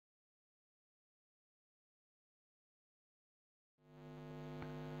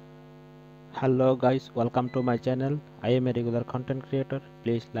Hello guys, welcome to my channel. I am a regular content creator.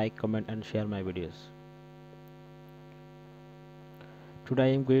 Please like, comment and share my videos. Today I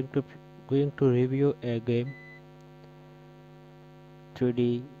am going to review a game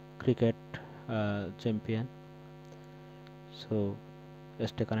 3D cricket champion. So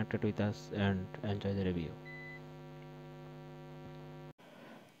stay connected with us and enjoy the review.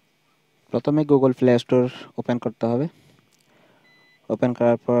 প্রথমে Google play store open করতে হবে। Open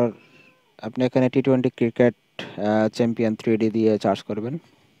করার পর আপনি এখানে T20 cricket champion 3D দিয়ে charge করবেন।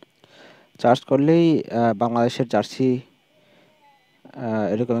 Charge করলেই বাংলাদেশের জার্সি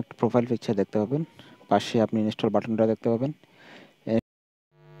এরকম একটা প্রোফাইল পিকচার দেখতে পাবেন। পাশে আপনি ইনস্টল বাটনটা দেখতে পাবেন।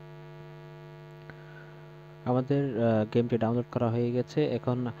 আমাদের গেমটি ডাউনলোড করা হয়ে গেছে।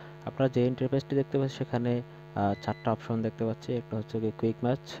 এখন আপনারা যে ইন্টারফেসটি দেখতে পাচ্ছেন সেখানে চারটা অপশন দেখতে পাচ্ছি। একটা হচ্ছে কুইক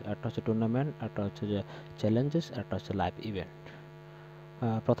ম্যাচ, একটা হচ্ছে টুর্নামেন্ট, একটা হচ্ছে যে চ্যালেঞ্জেস, একটা হচ্ছে লাইভ ইভেন্ট।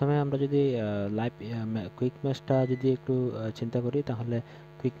 প্রথমে আমরা যদি লাইভ কুইক ম্যাচটা যদি একটু চিন্তা করি, তাহলে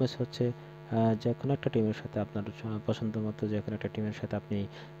কুইক ম্যাচ হচ্ছে যে কোনো একটা টিমের সাথে আপনার পছন্দ মতো যে কোনো একটা টিমের সাথে আপনি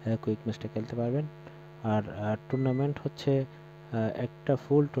কুইক ম্যাচটা খেলতে পারবেন। আর টুর্নামেন্ট হচ্ছে একটা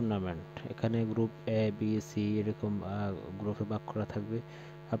ফুল টুর্নামেন্ট। এখানে গ্রুপ এ বি সি এরকম গ্রুপে ভাগ করা থাকবে।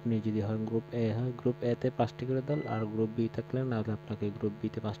 আপনি যদি হয় গ্রুপ এ হয়, গ্রুপ এতে 5টি করে দল, আর গ্রুপ বি থাকলে নাহলে আপনাকে গ্রুপ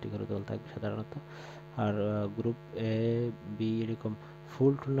বিতে 5টি করে দল থাকবে সাধারণত। আর গ্রুপ এ বি এরকম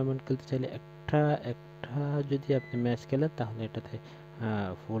ফুল টুর্নামেন্ট খেলতে চাইলে একটা একটা যদি আপনি ম্যাচ খেলেন তাহলে এটাতে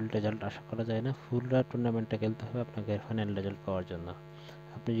ফুল রেজাল্ট আশা করা যায় না। ফুল টুর্নামেন্টটা খেলতে হবে আপনাকে ফাইনাল রেজাল্ট পাওয়ার জন্য।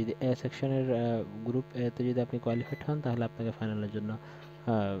 আপনি যদি এ সেকশনের গ্রুপ এতে যদি আপনি কোয়ালিফাইড হন তাহলে আপনাকে ফাইনালের জন্য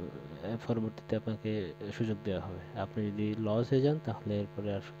পরবর্তীতে আপনাকে সুযোগ দেওয়া হবে। আপনি যদি লস হয়ে যান তাহলে এরপরে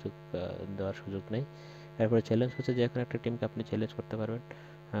আর সুযোগ দেওয়ার সুযোগ নেই। এরপরে চ্যালেঞ্জ হচ্ছে যে কোনো একটা টিমকে আপনি চ্যালেঞ্জ করতে পারবেন।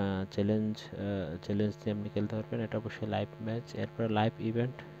 চ্যালেঞ্জ চ্যালেঞ্জ দিয়ে আপনি খেলতে পারবেন। এটা অবশ্যই লাইভ ম্যাচ। এরপরে লাইভ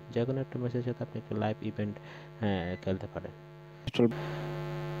ইভেন্ট, যে কোনো একটা ম্যাচের সাথে আপনি একটা লাইভ ইভেন্ট খেলতে পারেন।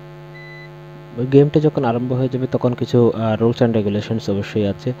 গেমটা যখন আরম্ভ হয়ে যাবে তখন কিছু রুলস অ্যান্ড রেগুলেশনস অবশ্যই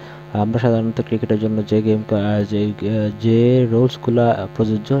আছে। আমরা সাধারণত ক্রিকেটের জন্য যে যে রুলসগুলো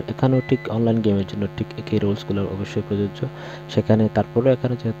প্রযোজ্য, এখানেও ঠিক অনলাইন গেমের জন্য ঠিক একই রুলসগুলো অবশ্যই প্রযোজ্য। সেখানে তারপরে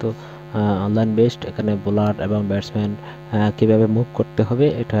এখানে যেহেতু অনলাইন বেসড, এখানে বোলার এবং ব্যাটসম্যান কীভাবে মুভ করতে হবে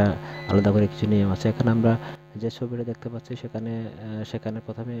এটা আলাদা করে কিছু নিয়ম আছে। এখানে আমরা যে ছবিটা দেখতে পাচ্ছি সেখানে সেখানে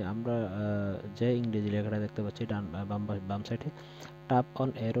প্রথমে আমরা যে ইংরেজি লেখাটা দেখতে পাচ্ছি বাম সাইডে, টাপ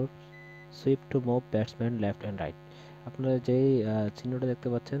on arrow sweep to move batsman left and right. আপনারা যেই চিহ্নটা দেখতে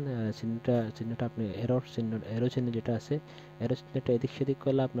পাচ্ছেন, চিহ্নটা আপনি এরো চিহ্ন যেটা আছে, এরো চিহ্নটা এদিক সেদিক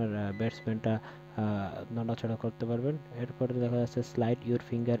করলে আপনার ব্যাটসম্যানটা নড়াচড়া করতে পারবেন। এরপরে দেখা যাচ্ছে slide your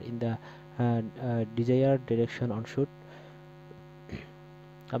finger in the desire direction on shoot.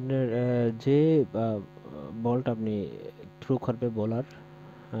 আপনার যে বলটা আপনি থ্রো করবে, বোলার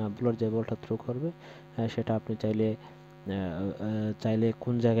যে বলটা থ্রো করবে সেটা আপনি চাইলে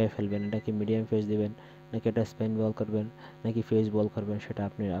কোন জায়গায় ফেলবেন, এটা কি মিডিয়াম পেস দিবেন নাকি এটা স্পিন বল করবেন নাকি ফেস বল করবেন, সেটা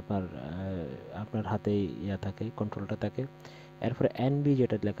আপনি আপনার হাতেই থাকে, কন্ট্রোলটা থাকে। এরপরে এনবি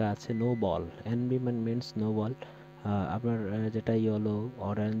যেটা লেখা আছে no ball, NB means no ball. আপনার যেটা ইয়েলো,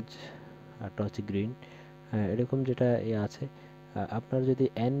 অরেঞ্জ, একটা হচ্ছে গ্রিন, এরকম যেটা আছে, আপনার যদি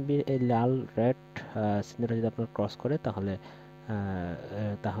এনবি এই লাল রেড চিহ্নটা যদি আপনার ক্রস করে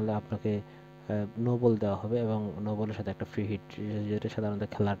তাহলে আপনাকে নো বল দেওয়া হবে এবং নো বলের সাথে একটা ফ্রি হিট, যেটা সাধারণত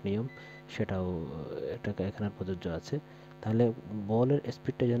খেলার নিয়ম, সেটাও এটাকে এখানে প্রযোজ্য আছে। তাহলে বলের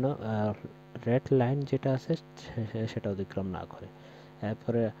স্পিডটা যেন রেড লাইন যেটা আছে সেটা অতিক্রম না করে।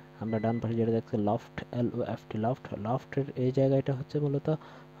 এরপরে আমরা ডান পাশে যেটা দেখছি লফট, LOFT, লফটের এই জায়গাটা হচ্ছে মূলত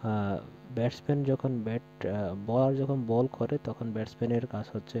ব্যাটসম্যান যখন বলার যখন বল করে তখন ব্যাটসম্যানের কাজ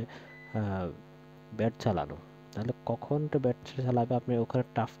হচ্ছে ব্যাট চালানো। তাহলে কখন ব্যাট চালাবে, আপনি ওখানে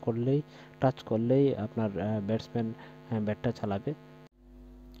টাচ করলেই আপনার ব্যাটসম্যান ব্যাটটা চালাবে।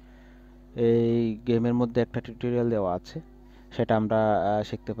 এই গেমের মধ্যে একটা টিউটোরিয়াল দেওয়া আছে, সেটা আমরা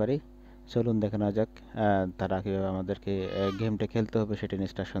শিখতে পারি। চলুন দেখে নেওয়া যাক তারা কীভাবে আমাদেরকে গেমটা খেলতে হবে সেটা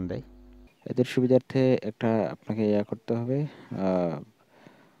ইনস্ট্রাকশন দেয়। এদের সুবিধার্থে একটা আপনাকে করতে হবে,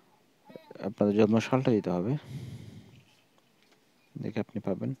 আপনাদের জন্মসালটা দিতে হবে। দেখে আপনি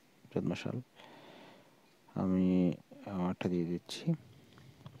পাবেন জন্মসাল। আমি আমারটা দিয়ে দিচ্ছি।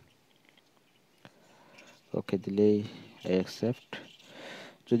 ওকে দিলেই অ্যাকসেপ্ট।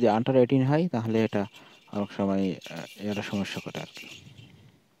 যদি আন্ডার 18 হয় তাহলে এটা অনেক সময় এটা সমস্যা করে আর কি।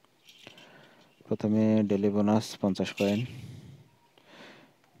 প্রথমে ডেলি বোনাস 50 কয়েন।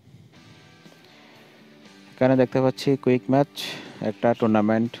 এখানে দেখতে পাচ্ছি কুইক ম্যাচ, একটা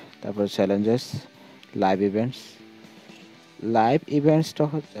টুর্নামেন্ট, তারপর চ্যালেঞ্জেস, লাইভ ইভেন্টসটা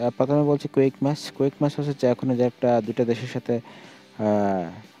প্রথমে বলছি কুইক ম্যাচ হচ্ছে যে এখন যে একটা দুটো দেশের সাথে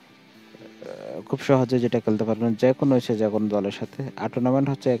খুব সহজে যেটা খেলতে পারবেন যে কোনো এসে যে কোনো দলের সাথে। আর টুর্নামেন্ট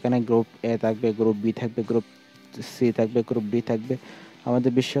হচ্ছে এখানে গ্রুপ এ থাকবে, গ্রুপ বি থাকবে, গ্রুপ সি থাকবে, গ্রুপ ডি থাকবে,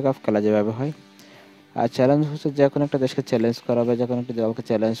 আমাদের বিশ্বকাপ খেলা যেভাবে হয়। আর চ্যালেঞ্জ হচ্ছে যে কোনো একটা দেশকে চ্যালেঞ্জ করা হবে, যে কোনো একটা দলকে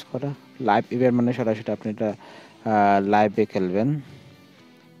চ্যালেঞ্জ করা। লাইভ ইভেন্ট মানে সরাসরি আপনি এটা লাইভে খেলবেন।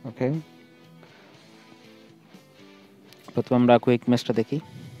 ওকে, প্রথমে আমরা কুইক ম্যাচটা দেখি।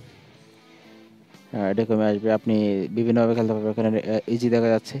 এরকমই আসবে, আপনি বিভিন্নভাবে খেলতে পারবেন। এখানে ইজি দেখা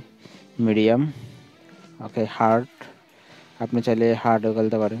যাচ্ছে, মিডিয়াম, ওকে, হার্ড। আপনি চাইলে হার্ডও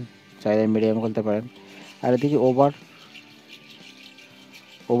খেলতে পারেন, চাইলে মিডিয়াম খেলতে পারেন। আর এদিকে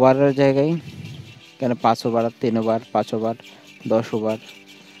ওভারের জায়গায় এখানে 5 over, 3 over, 5 over, 10 over,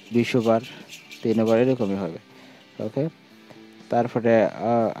 20 over, 3 over, এরকমই হবে। ওকে, তারপরে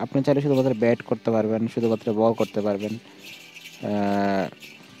আপনি চাইলে শুধুমাত্র ব্যাট করতে পারবেন, শুধুমাত্র বল করতে পারবেন।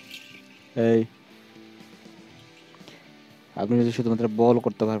 এই আপনি যদি শুধুমাত্র বল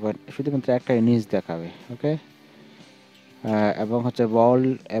করতে পারবেন, শুধুমাত্র একটা ইনিংস দেখাবে। ওকে, এবং হচ্ছে বল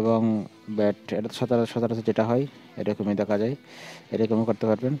এবং ব্যাট, এটা সচরাচর যেটা হয় এরকমই দেখা যায়, এরকমই করতে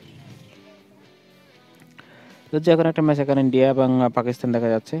পারবেন। তো যে কোনো একটা ম্যাচ এখানে ইন্ডিয়া এবং পাকিস্তান দেখা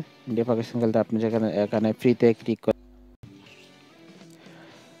যাচ্ছে। ইন্ডিয়া পাকিস্তান খেলতে আপনি যেখানে এখানে ফ্রিতে ক্লিক করে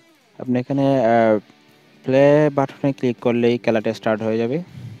আপনি এখানে প্লে বাটনে ক্লিক করলেই খেলাটা স্টার্ট হয়ে যাবে,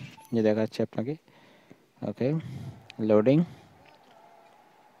 যে দেখাচ্ছে আপনাকে। ওকে, লোডিং।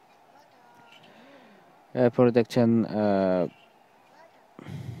 এরপরে দেখছেন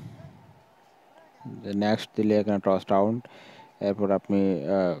নেক্সট দিলে এখানে টস ডাউন। এরপর আপনি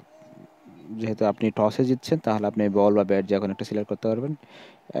যেহেতু আপনি টসে জিতছেন, তাহলে আপনি বল বা ব্যাট যে কোনো একটা সিলেক্ট করতে পারবেন।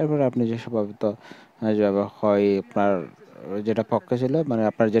 এরপর আপনি যে সম্ভবত যেভাবে হয় আপনার যেটা পক্ষে ছিল, মানে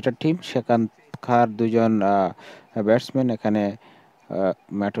আপনার যেটা টিম, সেখানকার দুজন ব্যাটসম্যান এখানে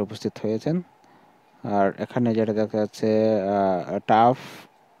ম্যাটে উপস্থিত হয়েছেন। আর এখানে যেটা দেখা যাচ্ছে, tough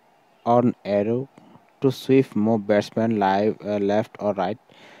on arrow two Swift move batsman live left or right,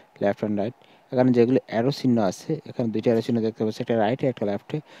 left and right. এখানে যেগুলো অ্যারো চিহ্ন আছে, এখানে দুইটা অ্যারো চিহ্ন দেখতে পাচ্ছি, একটা রাইটে একটা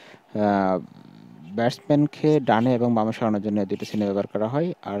লেফটে। ব্যাটসম্যানকে ডানে এবং বামে সরানোর জন্য দুইটা চিহ্ন ব্যবহার করা হয়।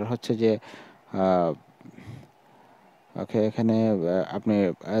 আর হচ্ছে যে ওকে, এখানে আপনি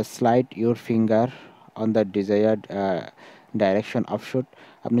slide your finger on the desired direction of shoot.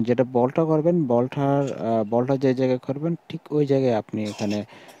 আপনি যেটা বলটা করবেন, বলটা যে জায়গায় করবেন ঠিক ওই জায়গায় আপনি এখানে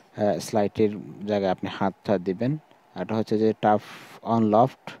স্লাইডের জায়গায় আপনি হাতটা দিবেন। এটা হচ্ছে যে tough on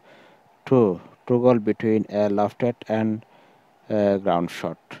loft two two goal between lofted and ground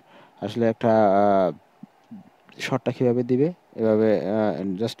shot. আসলে একটা শটটা কীভাবে দিবে, এভাবে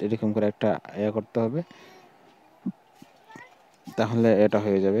জাস্ট এরকম করে একটা করতে হবে, তাহলে এটা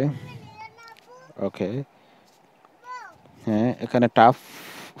হয়ে যাবে। ওকে, হ্যাঁ, এখানে টাফ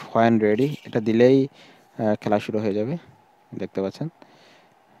হোয়েন রেডি, এটা দিলেই খেলা শুরু হয়ে যাবে, দেখতে পাচ্ছেন।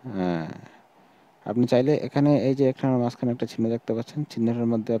 আপনি চাইলে এখানে এই যে একটা মাঝখানে একটা চিহ্ন দেখতে পাচ্ছেন, চিহ্নটার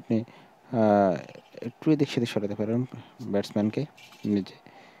মধ্যে আপনি একটু এদিক সেদিক সরাতে পারেন ব্যাটসম্যানকে নিজে।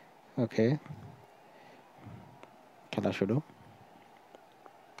 ওকে, খেলা শুরু,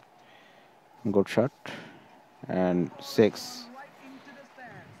 গুড শট অ্যান্ড 6।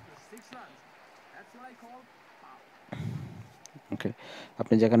 ওকে,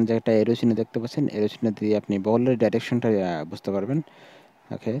 আপনি যেখানে যে একটা এরো চিহ্ন দেখতে পাচ্ছেন, এরো চিহ্ন দিয়ে আপনি বলের ডাইরেকশনটা বুঝতে পারবেন।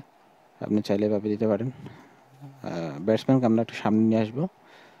 ওকে, আপনি চাইলে এভাবে দিতে পারেন। ব্যাটসম্যানকে আমরা একটু সামনে নিয়ে আসবো।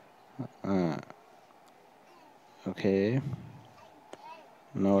 ওকে,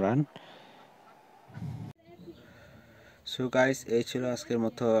 নো রান। সো গাইস, এই ছিল আজকের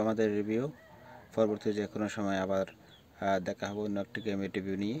মতো আমাদের রিভিউ। পরবর্তী যে কোনো সময় আবার দেখা হবে অন্য একটি গেমের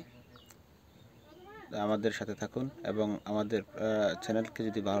রিভিউ নিয়ে। আমাদের সাথে থাকুন এবং আমাদের চ্যানেলকে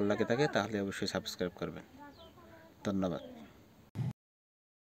যদি ভালো লাগে থাকে তাহলে অবশ্যই সাবস্ক্রাইব করবেন। ধন্যবাদ।